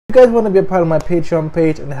If you guys want to be a part of my Patreon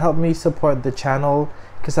page and help me support the channel,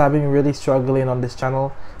 because I've been really struggling on this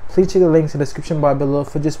channel, please check the links in the description bar below.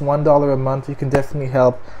 For just $1 a month, you can definitely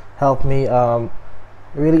help me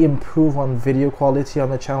really improve on video quality on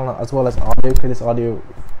the channel, as well as audio, because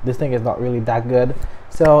this thing is not really that good.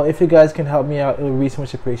 So if you guys can help me out, it will be so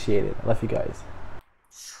much appreciated. I love you guys.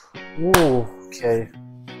 Ooh, okay.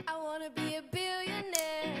 I wanna be a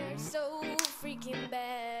billionaire, so freaking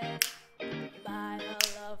bad. Buy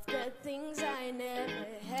all of the things I never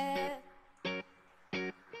had.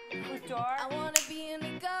 I wanna be in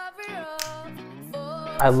the cover of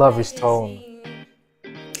Forbes I love his tone.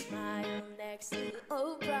 Smile next to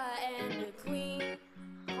Oprah and the Queen.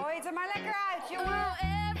 Gooi het er maar lekker uit, jongen. Oh,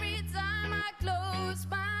 every time I close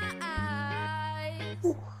my eyes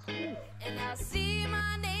and I see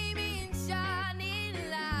my name in shining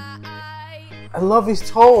light. I love his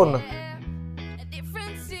tone. A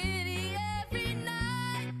different city every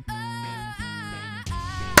night. Oh, I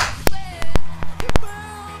swear the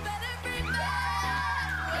world better bring back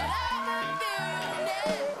when I'm a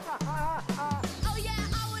billionaire. Oh yeah,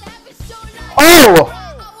 I would have it so nice. Oh! I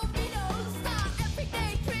will be the star every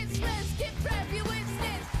day Christmas. Get preppy with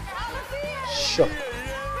this. Shook.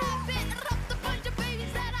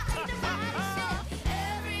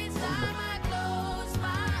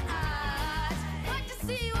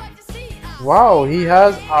 Wow, he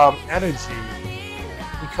has energy.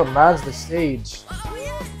 He commands the stage.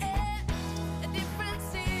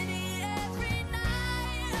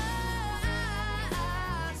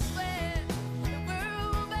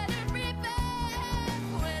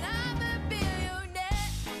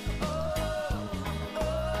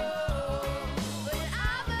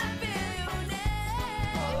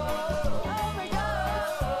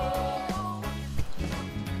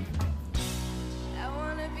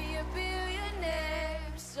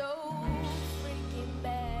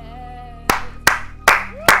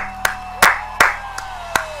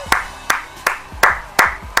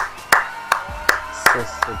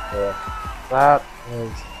 That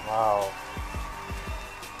is wow.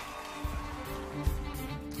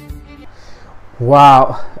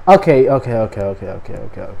 Wow. Okay.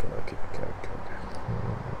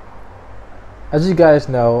 As you guys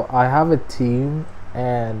know, I have a team,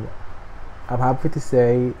 and I'm happy to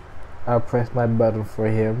say I pressed my button for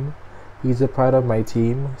him. He's a part of my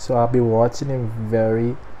team, so I'll be watching him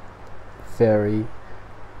very, very,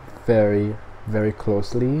 very, very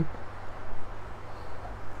closely.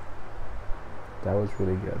 That was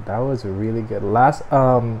really good. That was really good. Last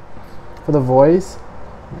for The Voice,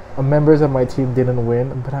 members of my team didn't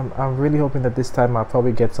win, but I'm really hoping that this time I'll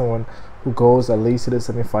probably get someone who goes at least to the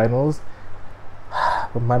semifinals.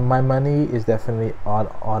 But my money is definitely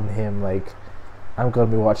on him. Like, I'm gonna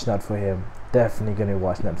be watching out for him. Definitely gonna be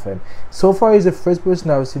watching out for him. So far, he's the first person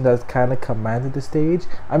I've seen that's kind of commanded the stage.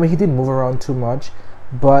 I mean, he didn't move around too much,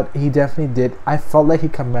 but he definitely did. I felt like he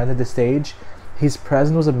commanded the stage. His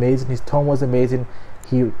presence was amazing. His tone was amazing.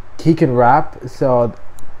 He can rap. So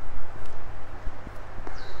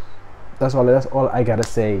that's all I gotta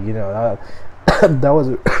say. You know, that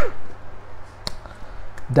was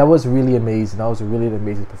that was really amazing. That was a really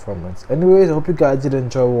amazing performance. Anyways, I hope you guys did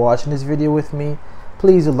enjoy watching this video with me.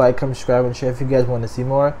 Please like, comment, subscribe, and share if you guys want to see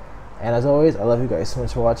more. And as always, I love you guys so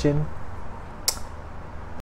much for watching.